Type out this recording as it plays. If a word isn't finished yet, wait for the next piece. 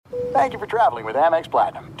Thank you for traveling with Amex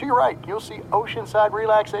Platinum. To your right, you'll see oceanside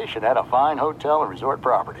relaxation at a fine hotel and resort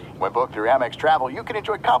property. When booked through Amex Travel, you can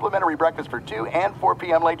enjoy complimentary breakfast for 2 and 4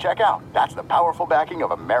 p.m. late checkout. That's the powerful backing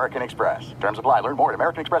of American Express. Terms apply. Learn more at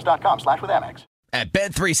americanexpress.com/withAmex. At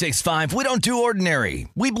Bet365, we don't do ordinary.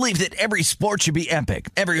 We believe that every sport should be epic.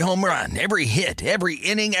 Every home run, every hit, every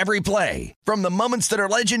inning, every play. From the moments that are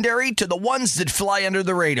legendary to the ones that fly under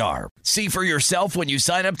the radar. See for yourself when you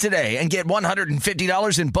sign up today and get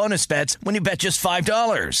 $150 in bonus bets when you bet just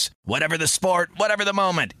 $5. Whatever the sport, whatever the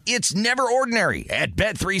moment, it's never ordinary at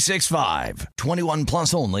Bet365. 21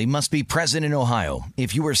 plus only. Must be present in Ohio.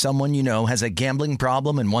 If you or someone you know has a gambling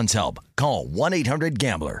problem and wants help, call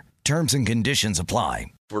 1-800-GAMBLER. Terms and conditions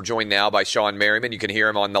apply. We're joined now by Sean Merriman. You can hear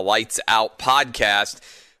him on the Lights Out podcast,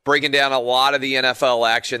 breaking down a lot of the NFL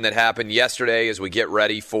action that happened yesterday as we get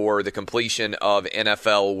ready for the completion of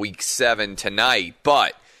NFL Week 7 tonight.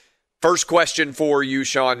 But first question for you,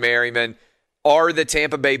 Sean Merriman. Are the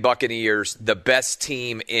Tampa Bay Buccaneers the best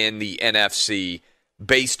team in the NFC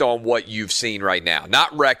based on what you've seen right now?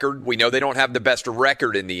 Not record. We know they don't have the best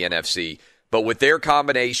record in the NFC. But with their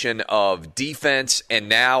combination of defense and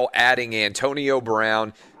now adding Antonio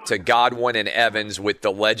Brown to Godwin and Evans with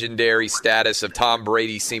the legendary status of Tom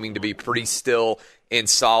Brady seeming to be pretty still in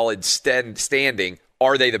solid standing,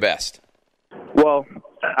 are they the best? Well,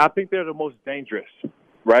 I think they're the most dangerous,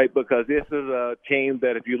 right? Because this is a team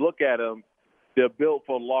that if you look at them, they're built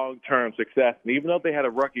for long-term success. And even though they had a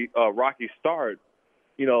rocky start,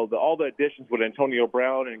 you know, all the additions with Antonio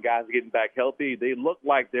Brown and guys getting back healthy, they look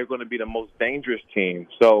like they're going to be the most dangerous team.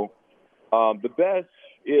 So the best,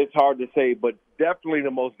 it's hard to say, but definitely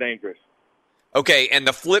the most dangerous. Okay, and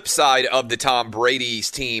the flip side of the Tom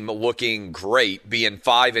Brady's team looking great, being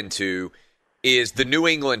 5-2, is the New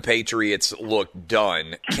England Patriots look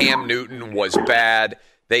done. Cam Newton was bad.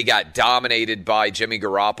 They got dominated by Jimmy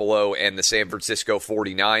Garoppolo and the San Francisco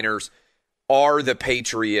 49ers. Are the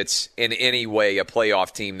Patriots in any way a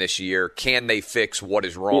playoff team this year? Can they fix what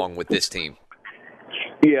is wrong with this team?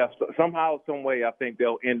 Yeah, somehow, some way, I think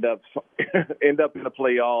they'll end up in the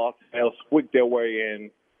playoffs. They'll squeak their way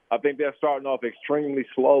in. I think they're starting off extremely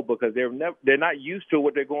slow because they're not used to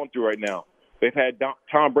what they're going through right now. They've had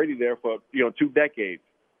Tom Brady there for 2 decades,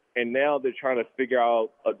 and now they're trying to figure out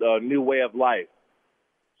a new way of life.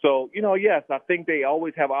 So, yes, I think they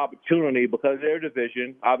always have opportunity because of their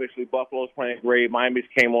division. Obviously, Buffalo's playing great. Miami's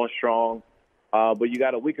came on strong. But you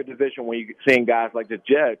got a weaker division when you're seeing guys like the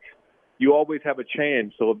Jets. You always have a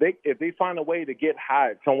chance. So if they find a way to get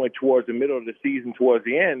hot somewhere towards the middle of the season, towards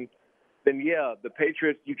the end, then, yeah, the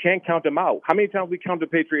Patriots, you can't count them out. How many times we count the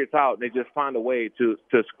Patriots out and they just find a way to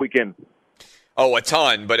squeak in? Oh, a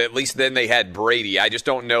ton, but at least then they had Brady. I just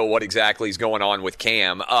don't know what exactly is going on with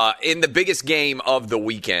Cam. In the biggest game of the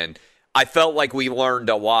weekend, I felt like we learned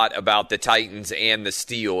a lot about the Titans and the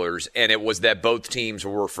Steelers, and it was that both teams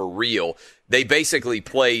were for real. They basically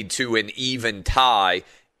played to an even tie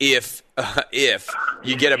if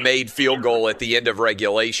you get a made field goal at the end of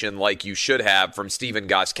regulation like you should have from Stephen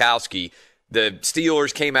Gostkowski. The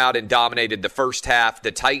Steelers came out and dominated the first half.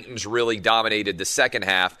 The Titans really dominated the second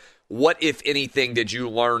half. What, if anything, did you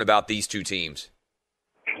learn about these two teams?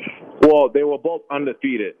 Well, they were both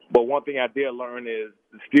undefeated. But one thing I did learn is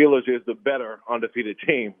the Steelers is the better undefeated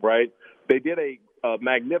team, right? They did a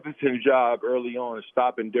magnificent job early on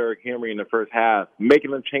stopping Derrick Henry in the first half,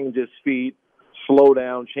 making him change his feet, slow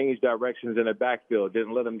down, change directions in the backfield,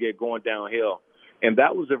 didn't let him get going downhill. And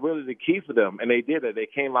that was really the key for them. And they did it. They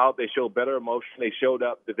came out, they showed better emotion. They showed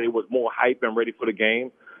up that they was more hype and ready for the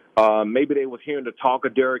game. Maybe they was hearing the talk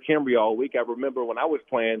of Derrick Henry all week. I remember when I was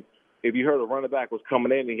playing, if you heard a running back was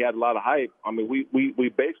coming in and he had a lot of hype, I mean, we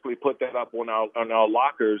basically put that up on our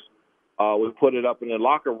lockers. We put it up in the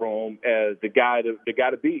locker room as the guy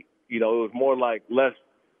to beat. It was more like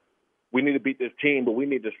we need to beat this team, but we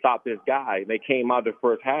need to stop this guy. And they came out the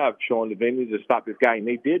first half showing that they needed to stop this guy, and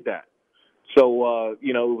they did that. So,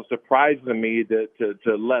 it was surprising to me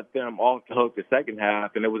to let them off the hook the second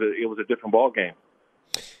half, and it was a different ball game.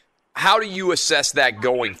 How do you assess that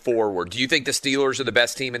going forward? Do you think the Steelers are the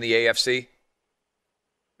best team in the AFC?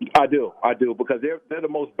 I do, because they're the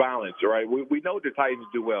most balanced, right? We know the Titans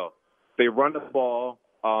do well. They run the ball,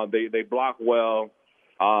 they block well,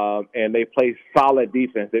 and they play solid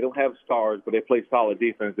defense. They don't have stars, but they play solid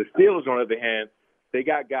defense. The Steelers, on the other hand, they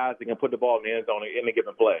got guys that can put the ball in the end zone in a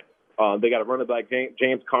given play. They got a running back,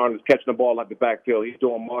 James Conner, catching the ball out the backfield. He's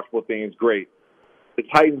doing multiple things great. The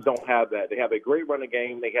Titans don't have that. They have a great running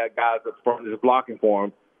game. They have guys up front that's blocking for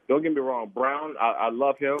them. Don't get me wrong. Brown, I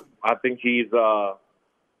love him. I think he's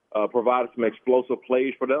provided some explosive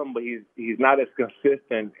plays for them, but he's not as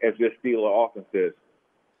consistent as this Steeler offense is.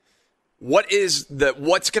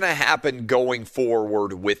 what's going to happen going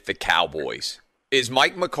forward with the Cowboys? Is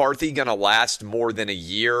Mike McCarthy going to last more than a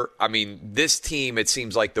year? I mean, this team, it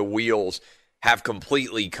seems like the wheels have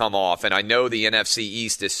completely come off, and I know the NFC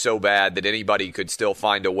East is so bad that anybody could still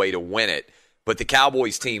find a way to win it, but the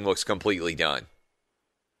Cowboys team looks completely done.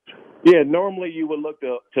 Yeah, normally you would look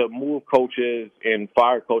to move coaches and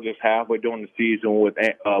fire coaches halfway during the season with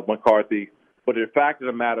McCarthy, but the fact of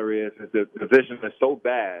the matter is the division is so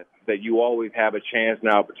bad that you always have a chance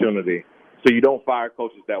and opportunity, so you don't fire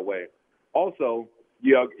coaches that way. Also,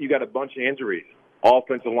 you got a bunch of injuries,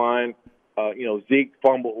 offensive line. Zeke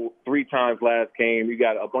fumbled 3 times last game. You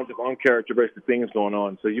got a bunch of uncharacteristic things going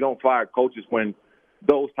on. So you don't fire coaches when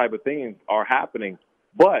those type of things are happening.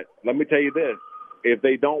 But let me tell you this. If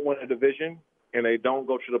they don't win a division and they don't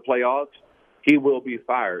go to the playoffs, he will be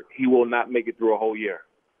fired. He will not make it through a whole year.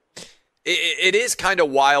 It is kind of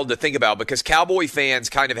wild to think about because Cowboy fans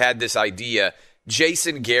kind of had this idea,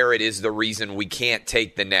 Jason Garrett is the reason we can't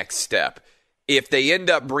take the next step. If they end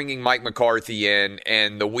up bringing Mike McCarthy in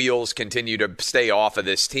and the wheels continue to stay off of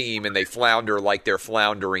this team and they flounder like they're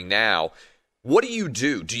floundering now, what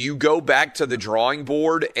do? Do you go back to the drawing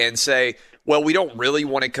board and say, well, we don't really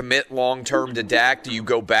want to commit long-term to Dak? Do you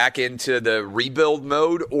go back into the rebuild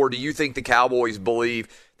mode? Or do you think the Cowboys believe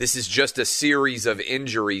this is just a series of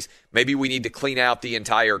injuries? Maybe we need to clean out the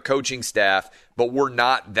entire coaching staff, but we're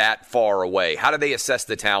not that far away. How do they assess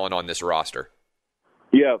the talent on this roster?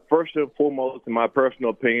 Yeah, first and foremost, in my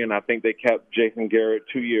personal opinion, I think they kept Jason Garrett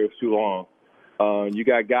 2 years too long. You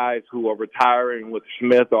got guys who are retiring with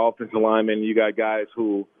Smith, the offensive lineman. You got guys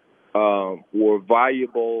who were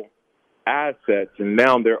valuable assets, and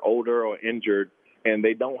now they're older or injured, and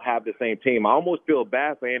they don't have the same team. I almost feel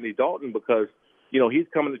bad for Andy Dalton because, he's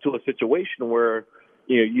coming into a situation where,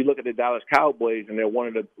 you look at the Dallas Cowboys, and they're one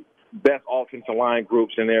of the best offensive line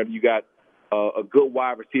groups in there. You got a good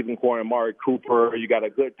wide receiving core in Amari Cooper. You got a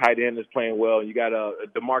good tight end that's playing well. You got a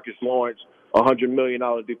DeMarcus Lawrence, $100 million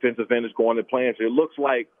defensive end that's going to playing. So it looks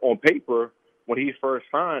like on paper, when he first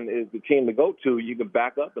signed, is the team to go to. You can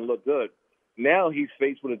back up and look good. Now he's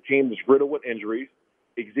faced with a team that's riddled with injuries.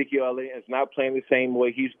 Ezekiel Elliott is not playing the same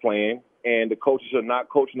way he's playing, and the coaches are not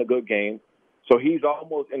coaching a good game. So he's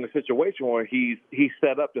almost in a situation where he's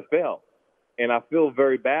set up to fail. And I feel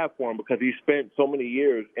very bad for him because he spent so many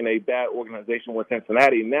years in a bad organization with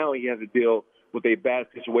Cincinnati. Now he has to deal with a bad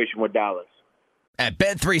situation with Dallas. At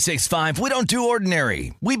Bet365, we don't do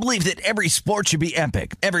ordinary. We believe that every sport should be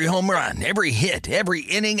epic. Every home run, every hit, every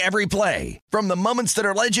inning, every play. From the moments that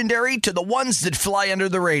are legendary to the ones that fly under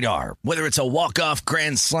the radar. Whether it's a walk-off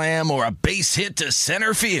grand slam or a base hit to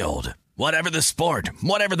center field. Whatever the sport,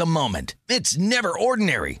 whatever the moment. It's never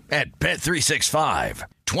ordinary at Bet365.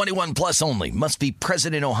 21 plus only. Must be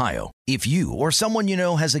present in Ohio. If you or someone you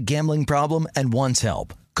know has a gambling problem and wants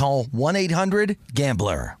help, call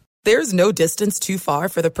 1-800-GAMBLER. There's no distance too far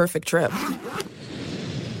for the perfect trip.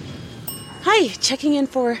 Hi, checking in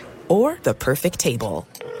for... Or the perfect table.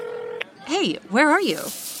 Hey, where are you?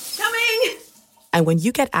 Coming! And when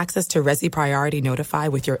you get access to Resi Priority Notify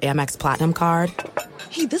with your Amex Platinum card...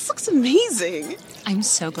 Hey, this looks amazing. I'm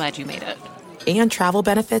so glad you made it. And travel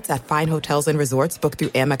benefits at fine hotels and resorts booked through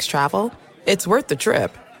Amex Travel, it's worth the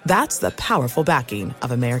trip. That's the powerful backing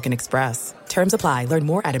of American Express. Terms apply. Learn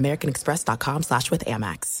more at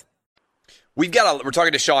americanexpress.com/withAmex. We're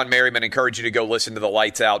talking to Shawne Merriman. I encourage you to go listen to the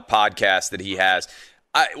Lights Out podcast that he has.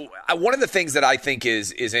 One of the things that I think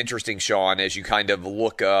is interesting, Shawne, as you kind of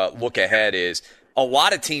look ahead, is a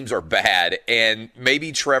lot of teams are bad, and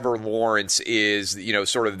maybe Trevor Lawrence is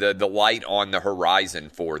sort of the light on the horizon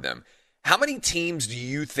for them. How many teams do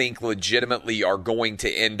you think legitimately are going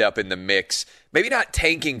to end up in the mix? Maybe not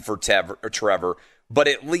tanking for Trevor, but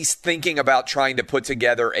at least thinking about trying to put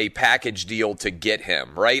together a package deal to get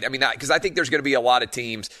him, right? I mean, because I think there's going to be a lot of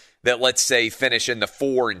teams that, let's say, finish in the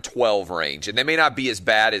 4-12 range, and they may not be as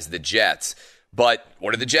bad as the Jets, but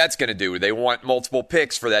what are the Jets going to do? They want multiple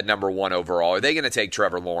picks for that number 1 overall. Are they going to take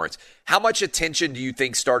Trevor Lawrence? How much attention do you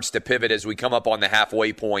think starts to pivot as we come up on the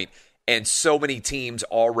halfway point and so many teams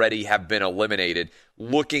already have been eliminated,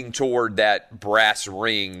 looking toward that brass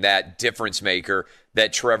ring, that difference maker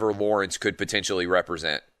that Trevor Lawrence could potentially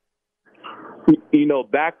represent?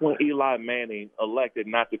 Back when Eli Manning elected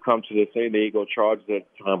not to come to the San Diego Chargers at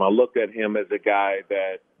the time, I looked at him as a guy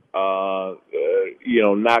that,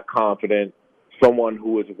 not confident, someone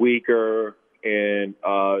who is weaker and,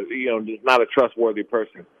 just not a trustworthy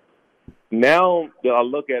person. Now that I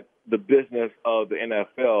look at the business of the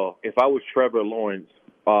NFL, if I was Trevor Lawrence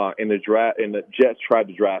in the Jets tried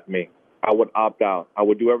to draft me, I would opt out. I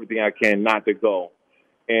would do everything I can not to go.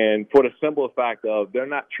 And for the simple fact of they're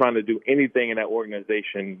not trying to do anything in that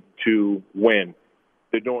organization to win.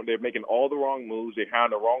 They're making all the wrong moves. They're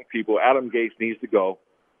hiring the wrong people. Adam Gase needs to go.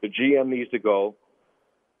 The GM needs to go.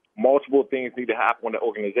 Multiple things need to happen in the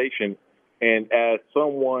organization. And as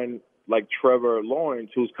someone like Trevor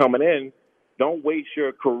Lawrence, who's coming in, don't waste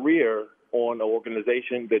your career on an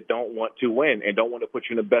organization that don't want to win and don't want to put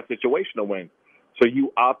you in the best situation to win. So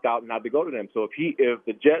you opt out not to go to them. So if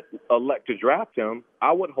the Jets elect to draft him,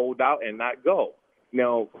 I would hold out and not go.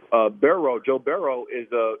 Now, Joe Burrow is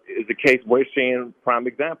a case we're seeing prime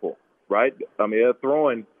example, right? I mean, they're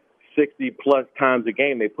throwing 60-plus times a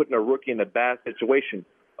game. They're putting a rookie in a bad situation.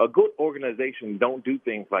 A good organization don't do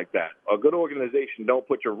things like that. A good organization don't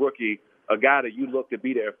put your rookie, a guy that you look to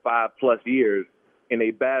be there 5+ years, in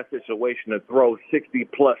a bad situation to throw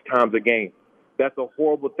 60-plus times a game. That's a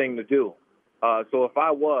horrible thing to do. So if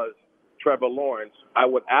I was Trevor Lawrence, I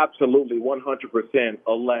would absolutely 100%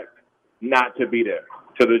 elect not to be there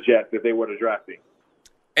to the Jets if they were to draft me.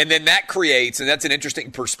 And then that creates, and that's an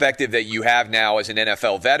interesting perspective that you have now as an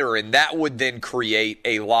NFL veteran, that would then create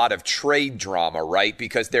a lot of trade drama, right?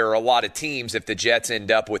 Because there are a lot of teams, if the Jets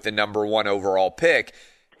end up with the number 1 overall pick,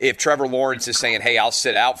 if Trevor Lawrence is saying, hey, I'll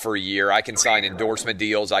sit out for a year, I can sign endorsement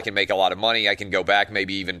deals, I can make a lot of money, I can go back,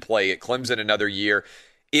 maybe even play at Clemson another year.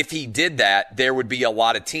 If he did that, there would be a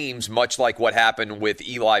lot of teams, much like what happened with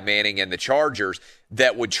Eli Manning and the Chargers,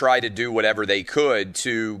 that would try to do whatever they could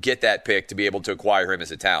to get that pick to be able to acquire him as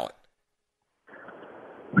a talent.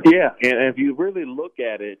 Yeah, and if you really look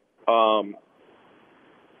at it,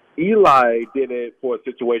 Eli did it for a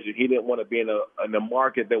situation he didn't want to be in a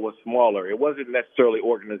market that was smaller. It wasn't necessarily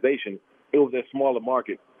organization. It was a smaller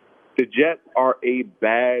market. The Jets are a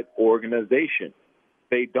bad organization.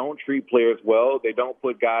 They don't treat players well. They don't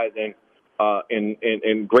put guys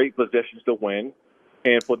in great positions to win.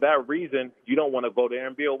 And for that reason, you don't want to go there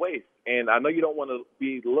and be a waste. And I know you don't want to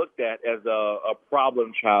be looked at as a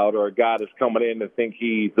problem child or a guy that's coming in and think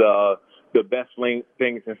he's the best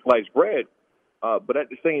thing since sliced bread. But at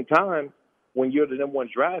the same time, when you're the number 1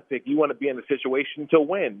 draft pick, you want to be in a situation to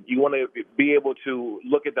win. You want to be able to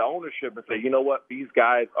look at the ownership and say, you know what, these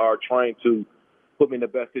guys are trying to put me in the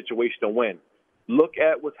best situation to win. Look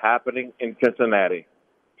at what's happening in Cincinnati,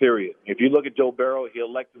 period. If you look at Joe Burrow, he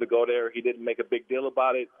elected to go there. He didn't make a big deal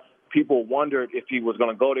about it. People wondered if he was going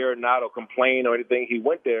to go there or not or complain or anything. He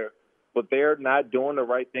went there, but they're not doing the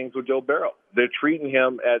right things with Joe Burrow. They're treating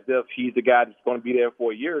him as if he's the guy that's going to be there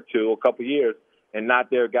for a year or two, a couple of years, and not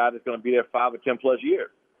their guy that's going to be there 5 or 10+ years.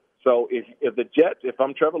 So if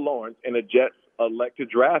I'm Trevor Lawrence and the Jets elect to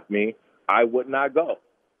draft me, I would not go.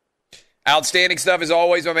 Outstanding stuff as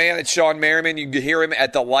always, my man. It's Sean Merriman. You can hear him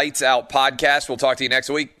at the Lights Out podcast. We'll talk to you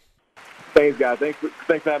next week. Thanks, guys. Thanks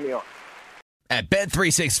for having me on. At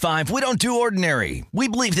Bet365, we don't do ordinary. We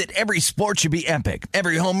believe that every sport should be epic.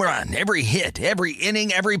 Every home run, every hit, every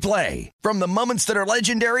inning, every play. From the moments that are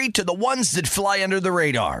legendary to the ones that fly under the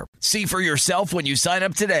radar. See for yourself when you sign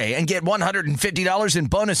up today and get $150 in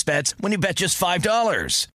bonus bets when you bet just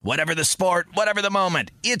 $5. Whatever the sport, whatever the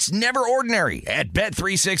moment, it's never ordinary at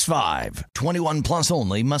Bet365. 21 plus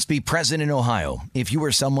only. Must be present in Ohio. If you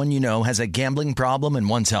or someone you know has a gambling problem and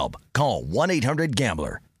wants help, call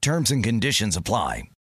 1-800-GAMBLER. Terms and conditions apply.